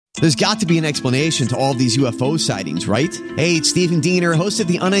There's got to be an explanation to all of these UFO sightings, right? Hey, it's Stephen Diener, host of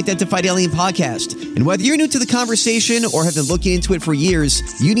the Unidentified Alien Podcast. And whether you're new to the conversation or have been looking into it for years,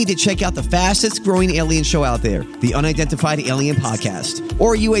 you need to check out the fastest growing alien show out there, the Unidentified Alien Podcast,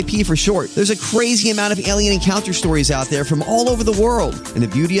 or UAP for short. There's a crazy amount of alien encounter stories out there from all over the world. And the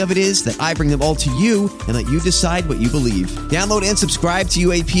beauty of it is that I bring them all to you and let you decide what you believe. Download and subscribe to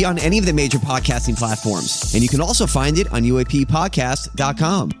UAP on any of the major podcasting platforms. And you can also find it on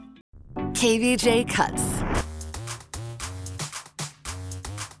UAPpodcast.com. KVJ Cuts.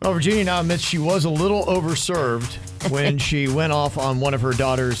 Well, Virginia now admits she was a little overserved when she went off on one of her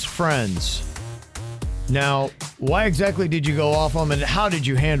daughter's friends. Now, why exactly did you go off on them, and how did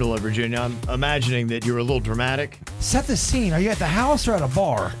you handle it, Virginia? I'm imagining that you were a little dramatic. Set the scene. Are you at the house or at a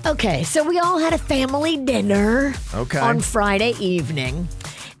bar? Okay, so we all had a family dinner on Friday evening,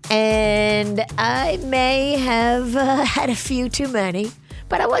 and I may have had a few too many,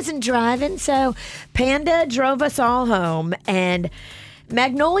 but I wasn't driving, so Panda drove us all home, and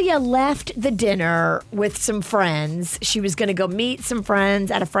Magnolia left the dinner with some friends. She was going to go meet some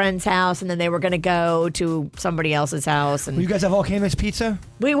friends at a friend's house, and then they were going to go to somebody else's house. And you guys have Volcano's Pizza?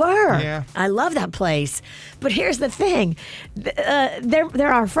 We were. Yeah. I love that place. But here's the thing.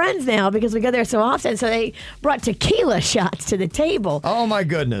 They're our friends now because we go there so often, so they brought tequila shots to the table. Oh, my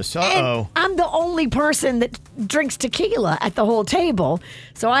goodness. Uh-oh. And I'm the only person that drinks tequila at the whole table,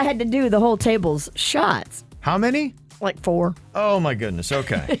 so I had to do the whole table's shots. How many? Like 4. Oh, my goodness.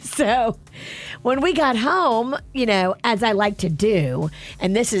 Okay. So when we got home, you know, as I like to do,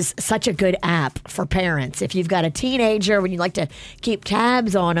 and this is such a good app for parents. If you've got a teenager, when you like to keep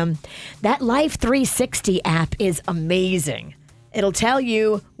tabs on them, that Life 360 app is amazing. It'll tell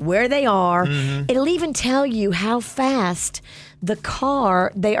you where they are. Mm-hmm. It'll even tell you how fast the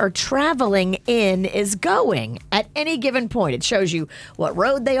car they are traveling in is going at any given point. It shows you what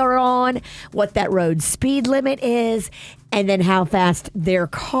road they are on, what that road's speed limit is, and then how fast their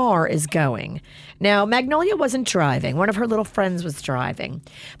car is going. Now, Magnolia wasn't driving. One of her little friends was driving.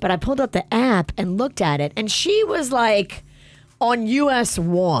 But I pulled up the app and looked at it, and she was like on US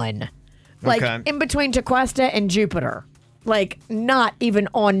 1, like in between Tequesta and Jupiter, like not even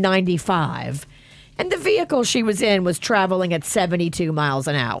on 95. And the vehicle she was in was traveling at 72 miles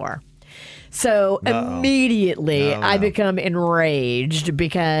an hour. So immediately I become enraged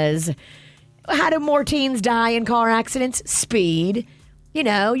because how do more teens die in car accidents? Speed. You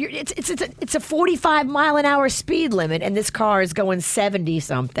know, it's a 45 mile an hour speed limit, and this car is going 70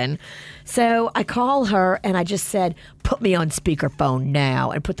 something. So I call her and I just said, put me on speakerphone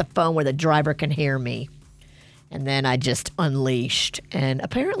now, and put the phone where the driver can hear me. And then I just unleashed. And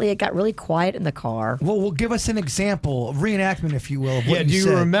apparently it got really quiet in the car. Well, give us an example, a reenactment, if you will, of what do you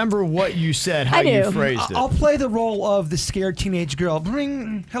said. remember what you said, how you phrased it? I'll play the role of the scared teenage girl.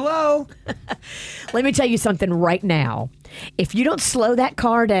 Hello? Let me tell you something right now. If you don't slow that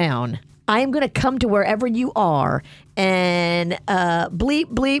car down, I am going to come to wherever you are and bleep,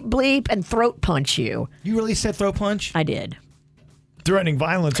 bleep, bleep, and throat punch you. You really said throat punch? I did. Threatening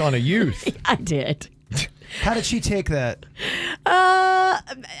violence on a youth. I did. How did she take that?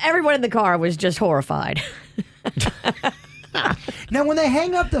 Everyone in the car was just horrified. Now, when they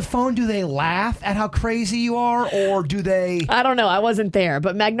hang up the phone, do they laugh at how crazy you are, or do they... I don't know. I wasn't there,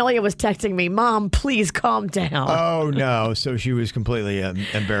 but Magnolia was texting me, Mom, please calm down. Oh, no. So she was completely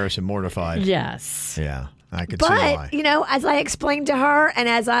embarrassed and mortified. Yes. Yeah, I could see why. But, you know, as I explained to her and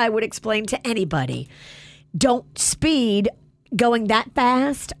as I would explain to anybody, don't speed going that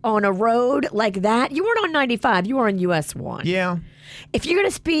fast on a road like that. You weren't on 95. You were on US 1. Yeah. If you're going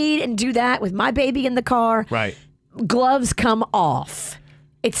to speed and do that with my baby in the car, right, gloves come off.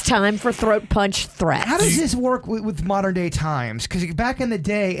 It's time for throat punch threats. How does this work with modern day times? Because back in the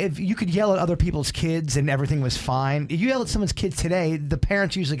day, if you could yell at other people's kids and everything was fine. If you yell at someone's kids today, the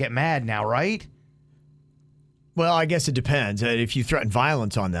parents usually get mad now, right? Well, I guess it depends. If you threaten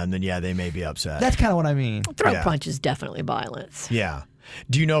violence on them, then yeah, they may be upset. That's kind of what I mean. Throat punch is definitely violence. Yeah.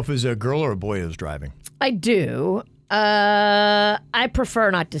 Do you know if it was a girl or a boy who was driving? I do. I prefer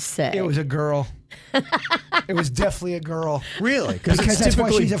not to say. It was a girl. It was definitely a girl. Really? Because that's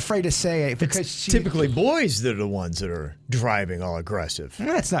why she's afraid to say it. Because typically boys that are the ones that are driving all aggressive.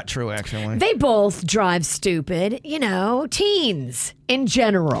 That's not true, actually. They both drive stupid. You know, teens in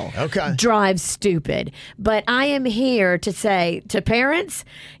general drive stupid. But I am here to say to parents,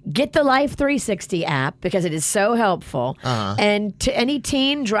 get the Life 360 app because it is so helpful. And to any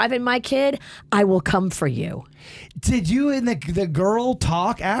teen driving my kid, I will come for you. Did you and the girl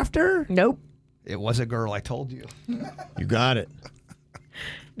talk after? Nope. It was a girl, I told you. You got it.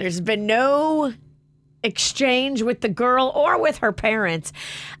 There's been no exchange with the girl or with her parents.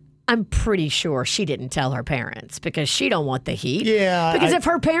 I'm pretty sure she didn't tell her parents because she don't want the heat. Yeah, Because if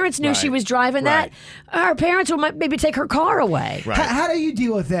her parents knew she was driving that, her parents would maybe take her car away. Right. How do you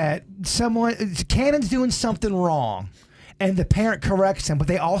deal with that? Cannon's doing something wrong, and the parent corrects him, but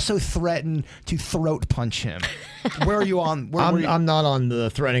they also threaten to throat punch him. Where are you on? I'm not on the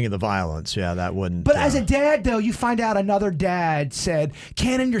threatening of the violence. Yeah, that wouldn't. But as a dad, though, you find out another dad said,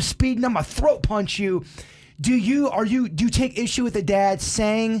 "Cannon, you're speeding. I'm gonna throat punch you." Do you take issue with the dad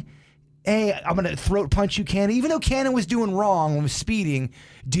saying, "Hey, I'm gonna throat punch you, Cannon," even though Cannon was doing wrong and was speeding?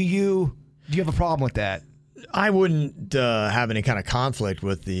 Do you have a problem with that? I wouldn't have any kind of conflict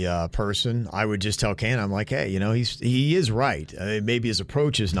with the person. I would just tell Ken, I'm like, hey, he is right. Maybe his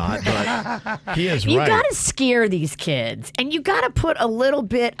approach is not, but he is right. You got to scare these kids, and you got to put a little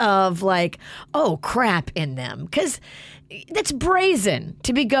bit of like, oh, crap in them. Because that's brazen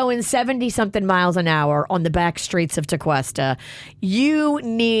to be going 70-something miles an hour on the back streets of Tequesta. You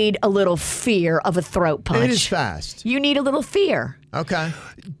need a little fear of a throat punch. It is fast. You need a little fear. Okay.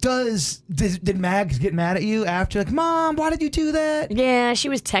 Did Mags get mad at you after? Like, Mom, why did you do that? Yeah, she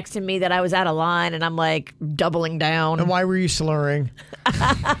was texting me that I was out of line, and I'm like doubling down. And why were you slurring?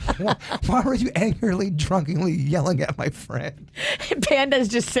 Why were you angrily, drunkenly yelling at my friend? Panda's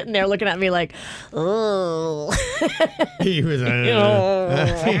just sitting there looking at me like, oh. He was.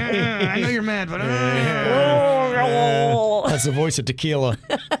 I know you're mad, but That's the voice of tequila.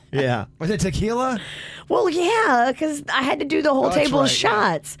 Yeah. Was it tequila? Well, yeah, because I had to do the whole that's table of right, yeah.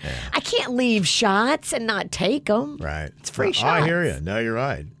 shots. Yeah. I can't leave shots and not take them. Right. It's free shots. I hear you. No, you're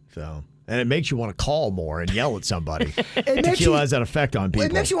right. So, and it makes you want to call more and yell at somebody. Tequila has that effect on people.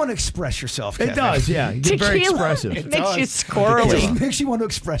 It makes you want to express yourself, Kevin. It does, yeah. You get very expressive. It makes you squirrely. It makes you want to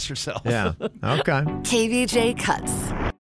express yourself. Yeah. Okay. KVJ Cuts.